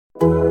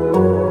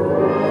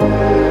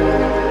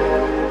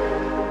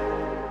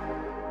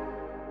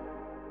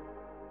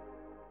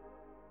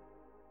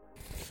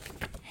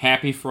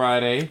Happy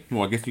Friday.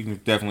 Well, I guess you can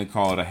definitely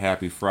call it a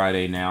happy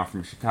Friday now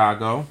from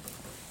Chicago.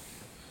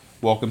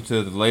 Welcome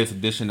to the latest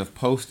edition of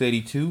Post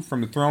 82 from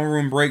the Throne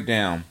Room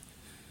Breakdown.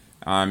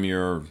 I'm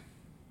your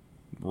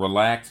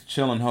relaxed,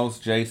 chilling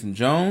host, Jason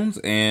Jones,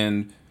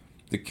 and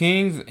the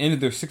Kings ended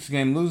their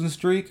 6-game losing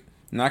streak,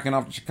 knocking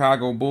off the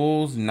Chicago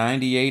Bulls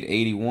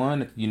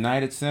 98-81 at the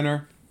United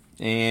Center.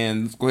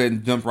 And let's go ahead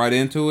and jump right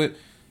into it.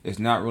 It's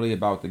not really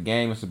about the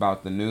game, it's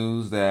about the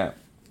news that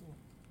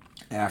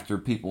after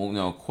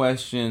people,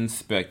 questions,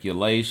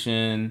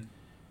 speculation,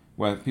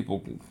 whether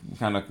people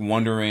kind of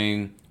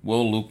wondering,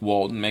 will Luke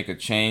Walton make a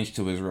change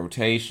to his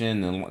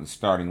rotation and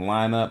starting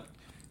lineup,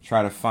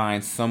 try to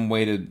find some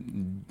way to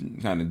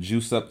kind of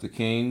juice up the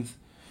Kings.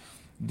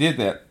 Did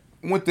that.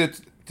 Went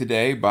it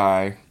today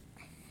by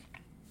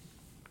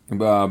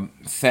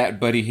sat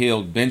Buddy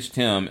Hield, benched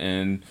him,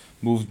 and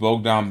moved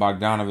Bogdan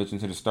Bogdanovic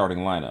into the starting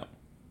lineup.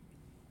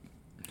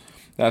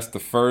 That's the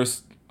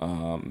first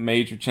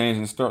major change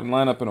in the starting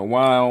lineup in a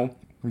while.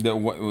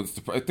 It's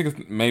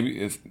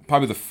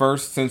probably the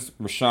first since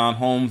Richaun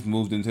Holmes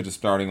moved into the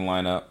starting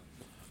lineup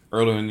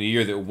earlier in the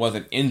year that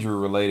wasn't injury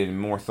related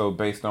and more so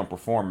based on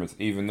performance.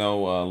 Even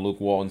though Luke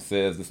Walton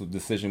says this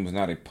decision was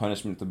not a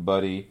punishment to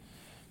Buddy,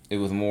 it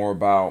was more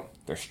about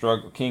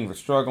Kings are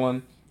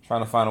struggling,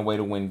 trying to find a way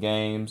to win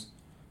games,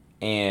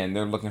 and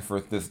they're looking for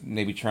this,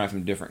 maybe trying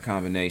some different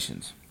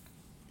combinations.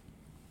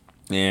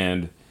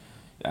 And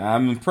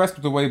I'm impressed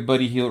with the way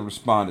Buddy Hield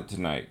responded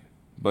tonight.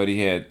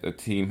 Buddy had a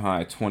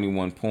team-high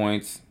 21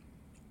 points,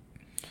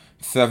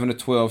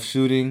 7-12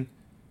 shooting,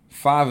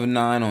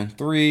 5-9 on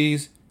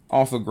threes,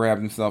 also grabbed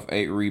himself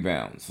 8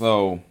 rebounds.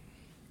 So,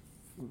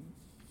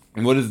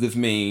 what does this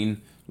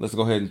mean? Let's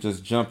go ahead and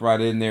just jump right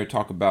in there and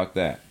talk about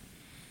that.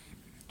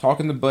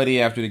 Talking to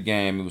Buddy after the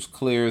game, it was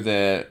clear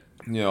that,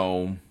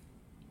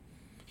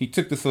 he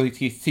took the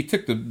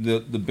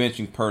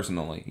benching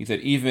personally. He said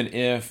even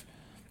if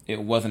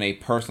it wasn't a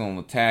personal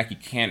attack, you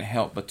can't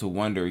help but to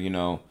wonder,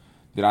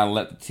 did I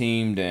let the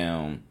team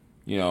down?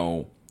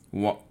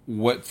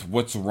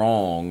 What's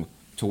wrong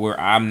to where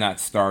I'm not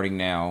starting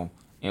now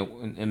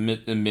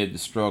amid the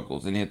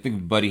struggles? And I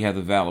think Buddy has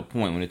a valid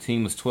point. When the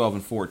team was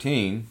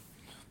 12-14,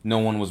 no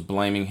one was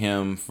blaming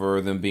him for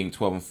them being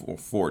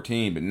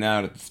 12-14. But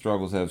now that the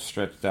struggles have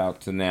stretched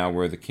out to now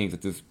where the Kings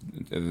as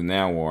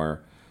now are,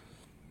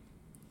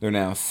 they're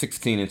now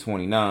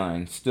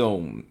 16-29,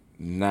 still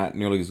not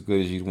nearly as good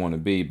as you'd want to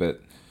be,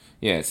 but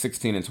yeah,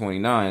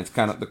 16-29. It's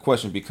kind of the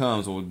question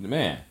becomes, well,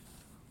 man,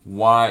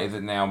 why is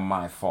it now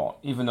my fault?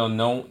 Even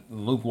though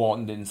Luke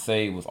Walton didn't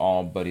say it was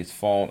all Buddy's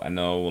fault. I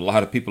know a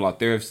lot of people out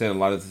there have said a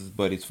lot of this is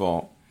Buddy's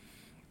fault,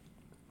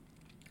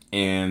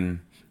 and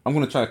I'm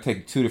going to try to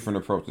take 2 different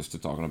approaches to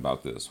talking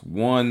about this.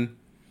 One,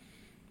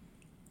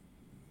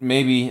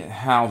 maybe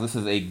how this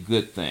is a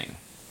good thing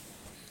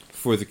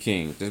for the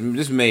Kings.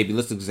 Just maybe,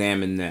 let's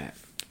examine that.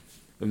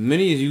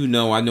 Many of you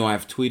know, I know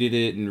I've tweeted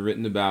it and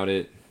written about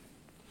it.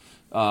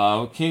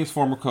 Kings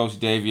former coach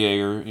Dave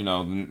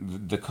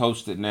Joerger, the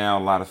coach that now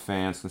a lot of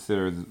fans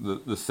consider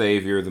the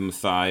savior, the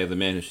messiah, the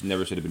man who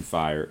never should have been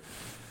fired.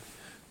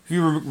 If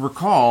you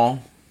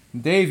recall,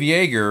 Dave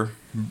Joerger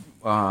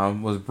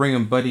was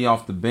bringing Buddy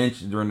off the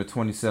bench during the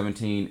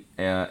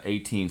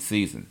 2017-18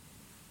 season.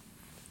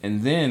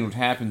 And then what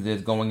happens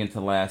is, going into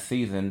last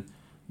season,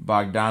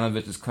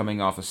 Bogdanovic is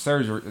coming off a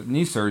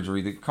knee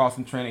surgery that cost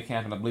him training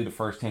camp in, I believe, the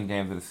first 10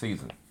 games of the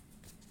season.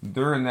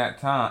 During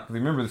that time,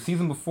 remember the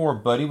season before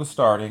Buddy was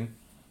starting,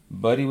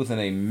 Buddy was in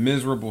a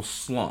miserable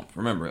slump.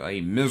 Remember,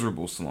 a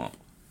miserable slump.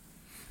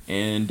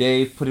 And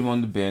Dave put him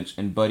on the bench,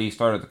 and Buddy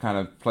started to kind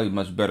of play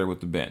much better with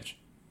the bench.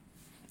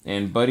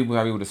 And Buddy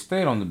would have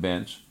stayed on the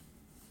bench,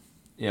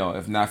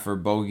 if not for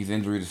Bogey's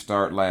injury to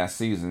start last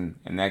season,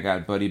 and that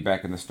got Buddy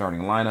back in the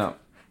starting lineup.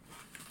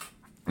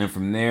 And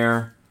from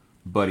there,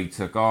 Buddy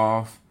took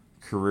off,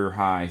 career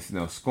highs,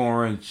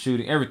 scoring,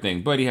 shooting,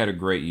 everything. Buddy had a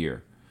great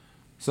year.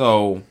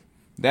 So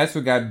that's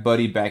what got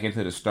Buddy back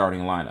into the starting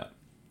lineup.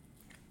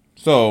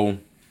 So,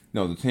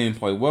 the team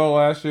played well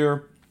last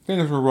year.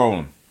 Things were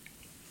rolling.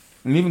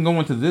 And even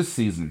going to this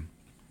season,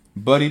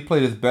 Buddy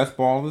played his best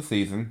ball of the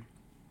season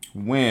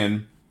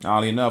when,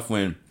 oddly enough,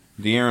 when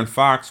De'Aaron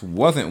Fox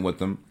wasn't with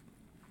him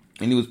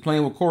and he was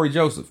playing with Corey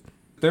Joseph.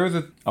 There's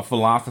a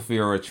philosophy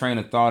or a train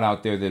of thought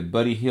out there that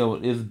Buddy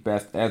Hield is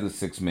best as a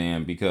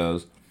 6-man,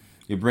 because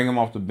you bring him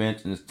off the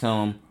bench and just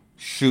tell him,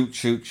 shoot,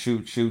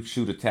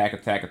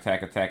 attack.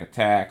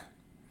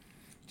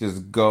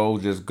 Just go.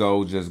 There's a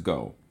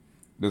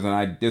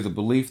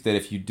belief that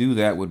if you do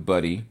that with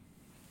Buddy,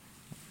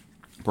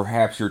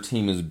 perhaps your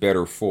team is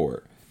better for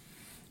it.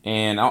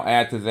 And I'll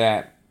add to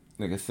that,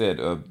 like I said,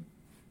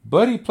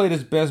 Buddy played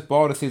his best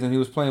ball this season. He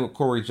was playing with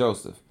Corey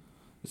Joseph.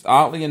 It's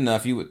oddly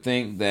enough, you would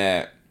think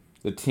that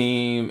the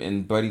team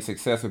and Buddy's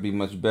success would be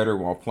much better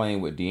while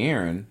playing with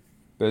De'Aaron.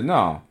 But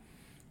no,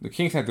 the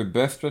Kings had their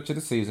best stretch of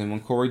the season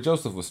when Corey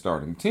Joseph was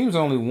starting. The team's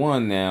only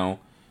won now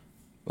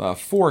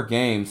 4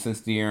 games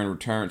since De'Aaron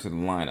returned to the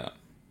lineup.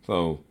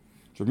 So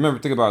remember,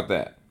 think about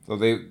that. So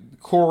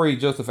Corey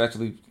Joseph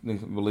actually, I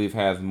believe,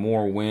 has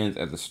more wins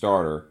as a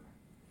starter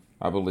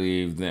I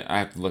believe that I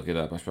have to look it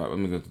up. Let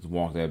me just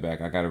walk that back.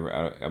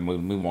 Let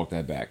me walk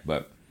that back.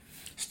 But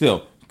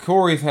still,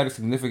 Corey's had a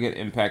significant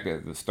impact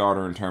as the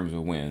starter in terms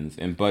of wins,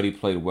 and Buddy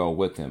played well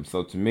with him.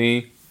 So to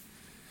me,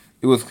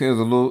 it was a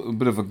little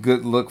bit of a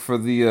good look for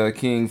the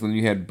Kings when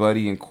you had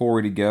Buddy and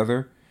Corey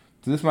together.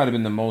 So this might have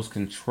been the most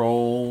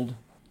controlled,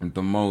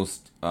 the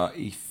most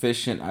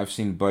efficient I've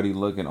seen Buddy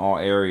look in all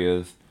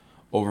areas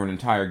over an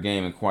entire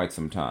game in quite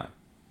some time.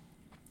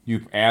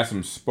 You add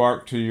some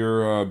spark to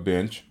your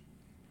bench.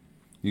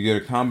 You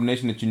get a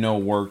combination that you know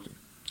worked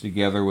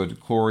together with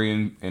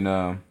Corey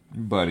and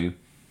Buddy.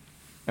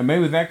 And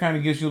maybe that kind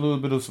of gives you a little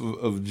bit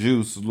of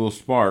juice, a little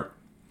spark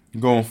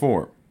going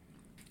forward.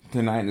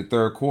 Tonight in the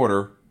third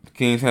quarter, the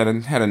Kings had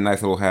a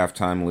nice little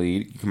halftime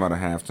lead. You come out of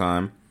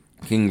halftime.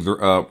 Kings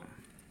are up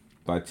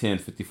by 10,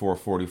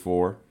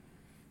 54-44.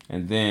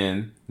 And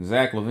then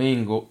Zach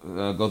LaVine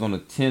goes on a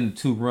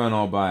 10-2 run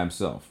all by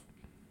himself.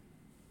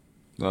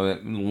 So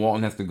that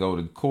Walton has to go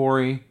to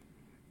Corey,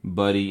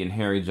 Buddy, and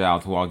Harry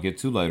Giles, who I'll get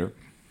to later.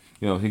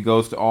 He has to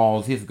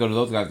go to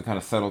those guys to kind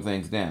of settle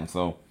things down.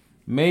 So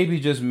maybe,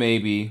 just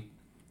maybe,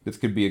 this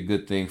could be a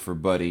good thing for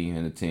Buddy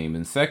and the team.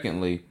 And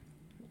secondly,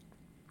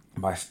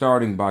 by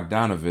starting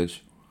Bogdanovich,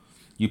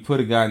 you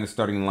put a guy in the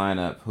starting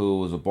lineup who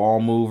was a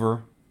ball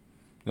mover.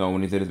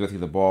 When he's at his best,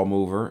 he's a ball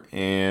mover.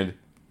 And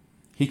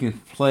he can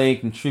play,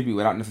 contribute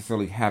without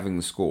necessarily having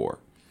to score.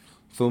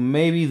 So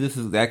maybe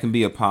that can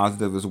be a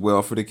positive as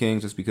well for the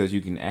Kings, just because you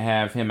can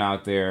have him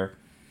out there,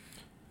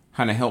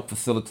 kind of help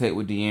facilitate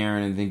with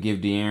De'Aaron, and then give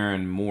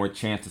De'Aaron more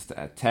chances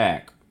to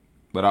attack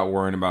without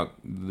worrying about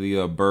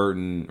the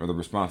burden or the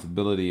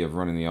responsibility of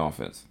running the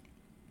offense.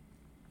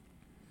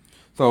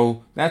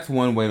 So that's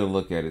one way to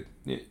look at it.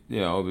 But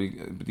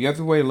the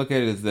other way to look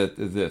at it is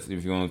this.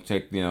 If you want to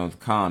take the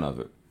con of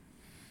it,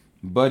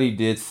 Buddy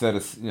did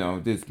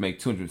did make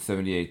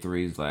 278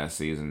 threes last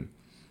season.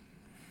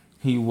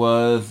 He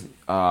was,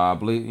 I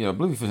believe he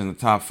was in the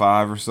top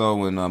 5 or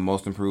so in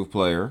most improved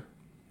player.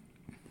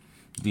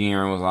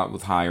 De'Aaron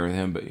was higher than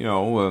him, but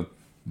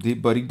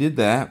Buddy did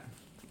that.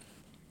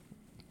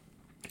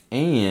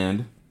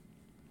 And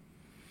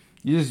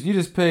you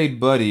just paid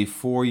Buddy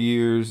 4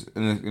 years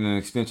in an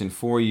extension,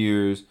 4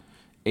 years,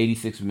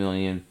 $86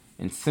 million.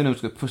 Incentives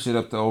could push it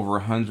up to over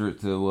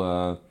 100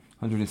 to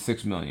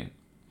 $106 million.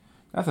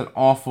 That's an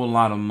awful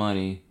lot of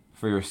money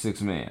for your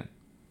 6 man.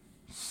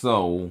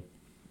 So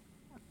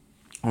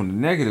on the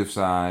negative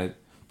side,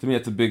 to me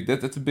that's a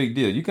big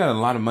deal. You got a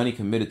lot of money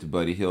committed to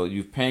Buddy Hield.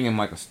 You're paying him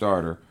like a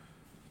starter,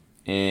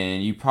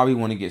 and you probably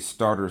want to get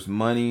starters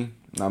minutes,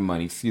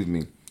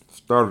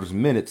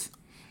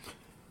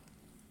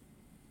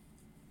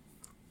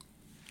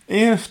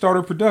 and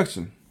starter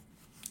production.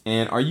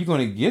 And are you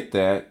going to get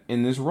that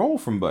in this role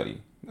from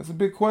Buddy? That's a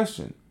big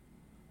question.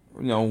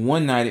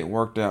 One night it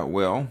worked out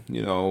well.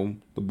 The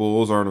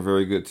Bulls aren't a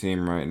very good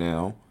team right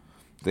now.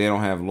 They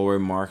don't have Lauri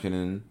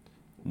Markkanen,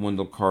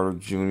 Wendell Carter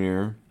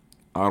Jr.,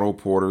 Otto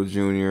Porter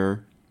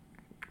Jr.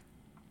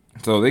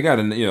 So they got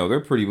they're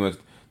pretty much,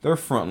 their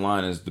front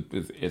line is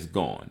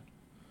gone.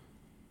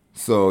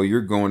 So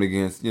you're going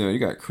against, you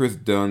got Chris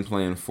Dunn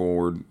playing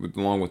forward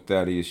along with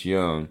Thaddeus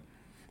Young.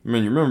 I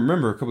mean, you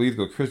remember a couple of years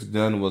ago, Chris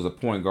Dunn was a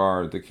point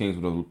guard the Kings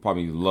would have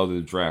probably loved to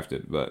have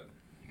drafted, but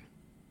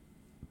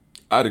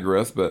I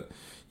digress. But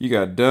you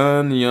got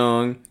Dunn,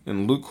 Young,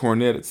 and Luke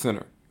Cornett at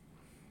center.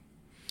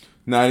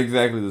 Not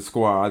exactly the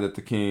squad that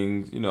the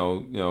Kings,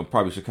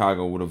 probably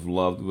Chicago would have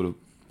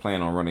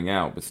planned on running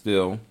out, but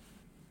still,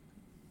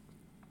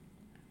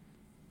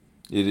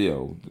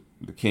 the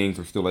Kings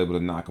are still able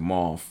to knock them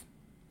off.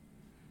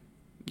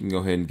 You can go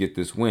ahead and get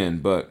this win,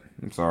 but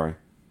I'm sorry.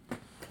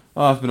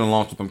 It's been a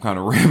long trip. I'm kind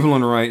of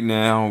rambling right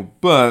now,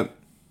 but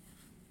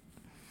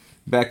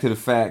back to the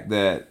fact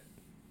that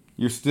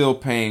you're still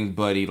paying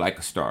Buddy like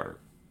a starter.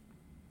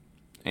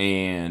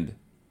 And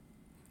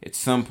at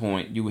some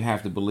point, you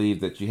have to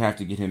believe that you have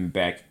to get him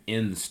back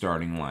in the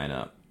starting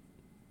lineup.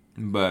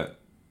 But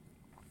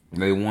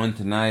they won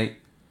tonight.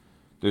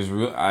 It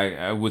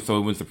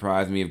wouldn't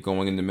surprise me if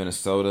going into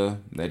Minnesota,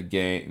 that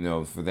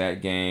game, for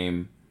that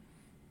game,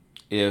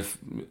 if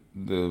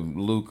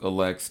Luke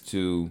elects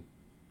to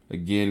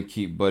again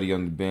keep Buddy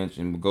on the bench,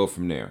 and we'll go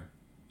from there.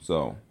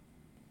 So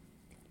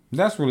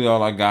that's really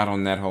all I got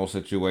on that whole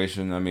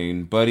situation. I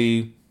mean,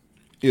 Buddy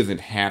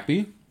isn't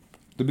happy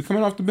to be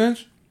coming off the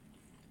bench,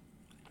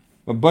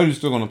 but Buddy's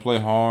still going to play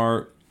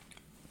hard.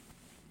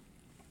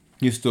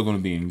 He's still going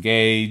to be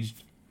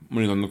engaged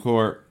when he's on the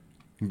court.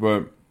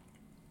 But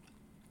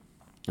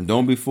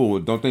don't be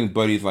fooled. Don't think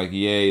Buddy's like,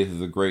 yay, this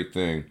is a great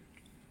thing.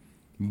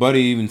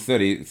 Buddy even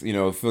said it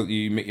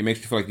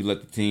makes you feel like you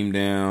let the team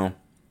down.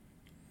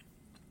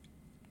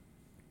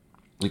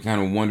 He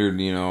kind of wondered,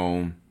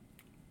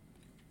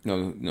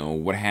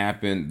 what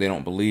happened. They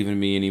don't believe in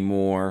me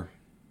anymore.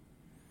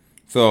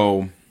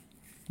 So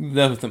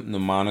that was something to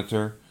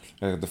monitor.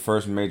 The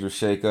first major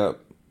shakeup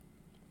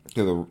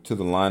to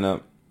the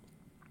lineup,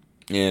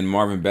 and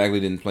Marvin Bagley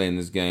didn't play in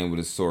this game with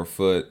his sore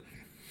foot.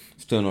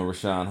 Still no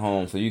Rashawn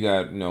Holmes. So you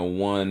got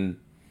one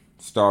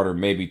starter,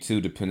 maybe two,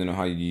 depending on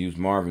how you use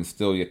Marvin,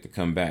 still yet to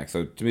come back.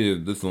 So to me,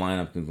 this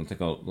lineup is going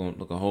to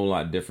look a whole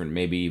lot different.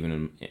 Maybe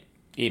even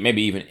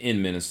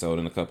in Minnesota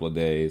in a couple of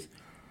days,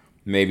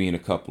 maybe in a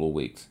couple of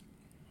weeks.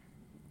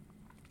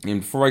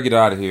 And before I get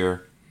out of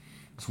here,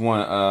 I just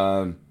want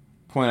to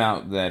point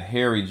out that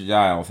Harry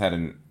Giles had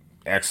an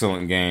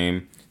excellent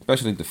game,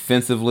 especially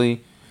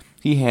defensively.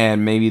 He had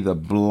maybe the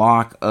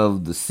block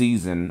of the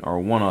season, or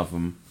one of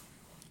them.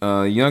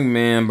 A young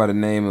man by the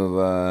name of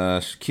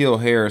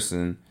Shaquille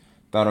Harrison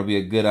thought it would be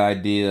a good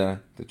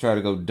idea to try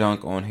to go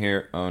dunk on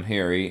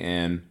Harry,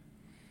 and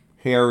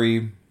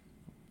Harry,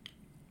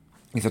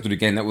 he said to the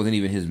game that wasn't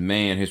even his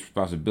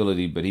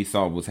responsibility, but he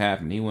saw what was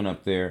happening. He went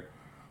up there,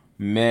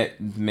 met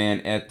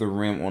man at the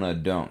rim on a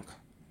dunk,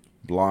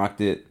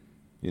 blocked it.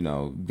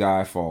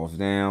 Guy falls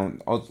down.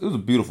 It was a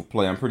beautiful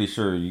play. I'm pretty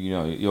sure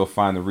you'll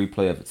find the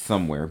replay of it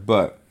somewhere.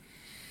 But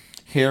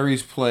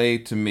Harry's play,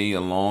 to me,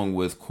 along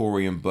with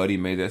Corey and Buddy,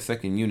 made that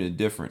second unit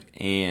different.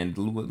 And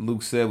what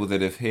Luke said was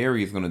that if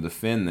Harry is going to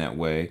defend that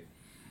way,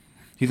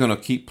 he's going to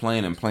keep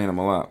playing them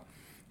a lot.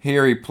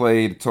 Harry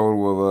played a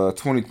total of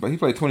 20. He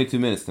played 22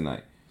 minutes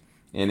tonight.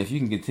 And if you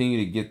can continue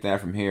to get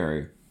that from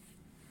Harry,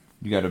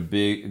 you got a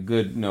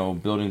good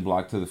building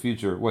block to the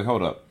future. Wait,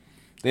 hold up.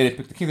 The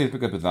Kings didn't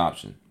pick up his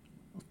option.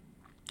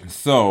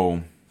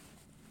 So,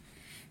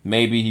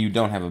 maybe you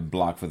don't have a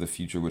block for the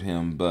future with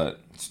him,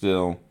 but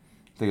still,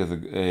 I think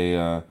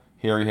it's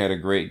Harry had a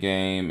great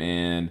game,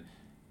 and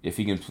if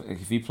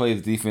he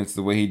plays defense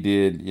the way he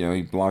did,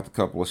 he blocked a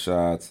couple of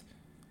shots.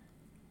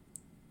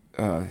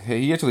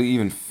 He actually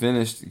even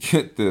finished,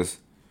 get this,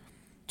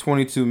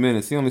 22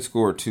 minutes. He only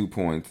scored 2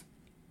 points.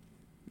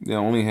 It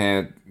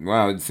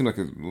seemed like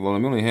he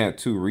only had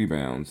 2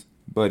 rebounds,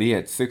 but he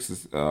had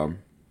 6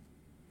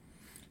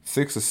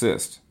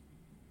 assists.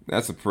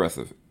 That's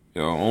impressive.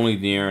 Only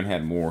De'Aaron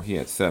had more. He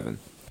had 7.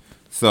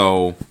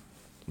 So,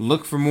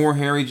 look for more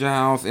Harry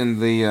Giles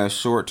in the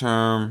short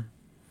term.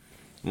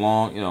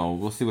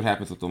 We'll see what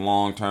happens with the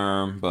long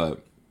term.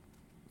 But,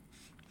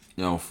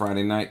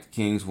 Friday night, the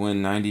Kings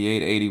win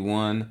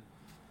 98-81.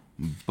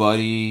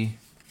 Buddy,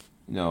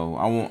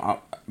 I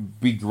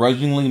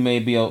begrudgingly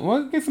maybe. I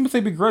guess I'm going to say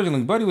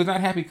begrudgingly. Buddy was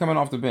not happy coming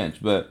off the bench.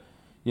 But,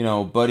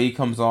 Buddy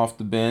comes off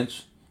the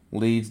bench,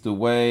 leads the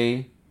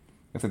way.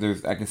 I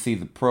can see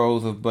the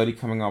pros of Buddy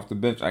coming off the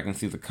bench. I can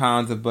see the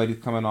cons of Buddy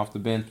coming off the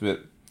bench. But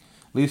at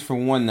least for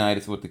one night,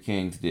 it's what the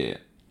Kings did.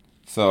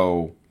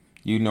 So,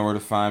 you know where to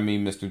find me,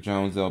 Mr.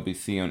 Jones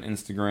LBC on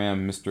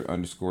Instagram,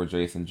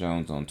 Mr._Jason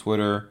Jones on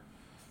Twitter.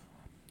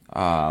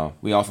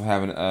 We also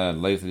have a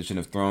latest edition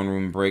of Throne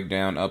Room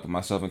Breakdown up with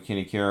myself and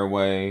Kenny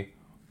Caraway,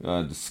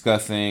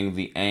 discussing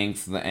the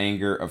angst, the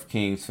anger of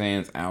Kings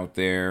fans out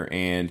there.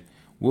 And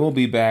we'll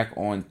be back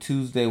on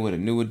Tuesday with a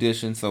new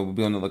edition, so we'll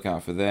be on the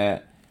lookout for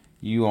that.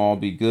 You all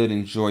be good.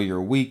 Enjoy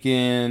your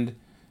weekend.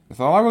 That's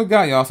all I really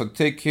got, y'all. So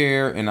take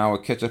care, and I will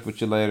catch up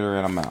with you later,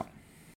 and I'm out.